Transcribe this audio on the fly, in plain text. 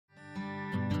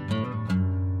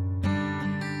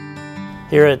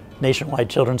Here at Nationwide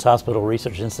Children's Hospital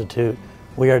Research Institute,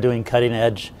 we are doing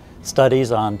cutting-edge studies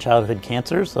on childhood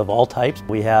cancers of all types.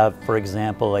 We have, for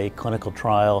example, a clinical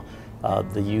trial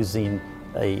using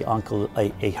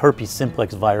a herpes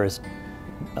simplex virus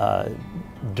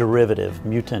derivative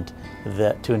mutant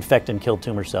to infect and kill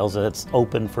tumor cells. That's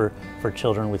open for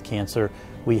children with cancer.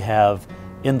 We have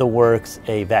in the works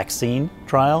a vaccine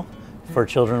trial for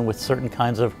children with certain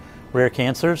kinds of rare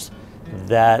cancers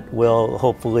that will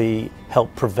hopefully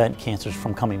help prevent cancers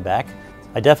from coming back.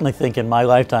 I definitely think in my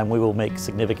lifetime we will make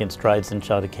significant strides in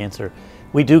childhood cancer.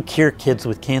 We do cure kids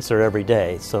with cancer every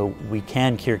day, so we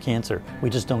can cure cancer. We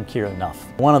just don't cure enough.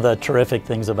 One of the terrific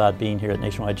things about being here at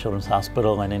Nationwide Children's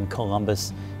Hospital and in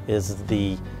Columbus is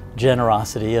the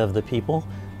generosity of the people.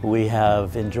 We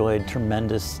have enjoyed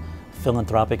tremendous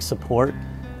philanthropic support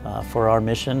for our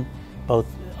mission, both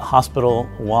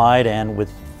hospital-wide and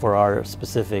for our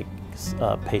specific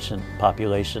patient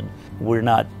population. We're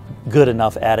not good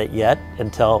enough at it yet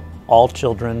until all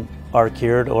children are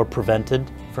cured or prevented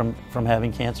from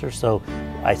having cancer, so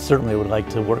I certainly would like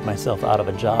to work myself out of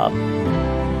a job.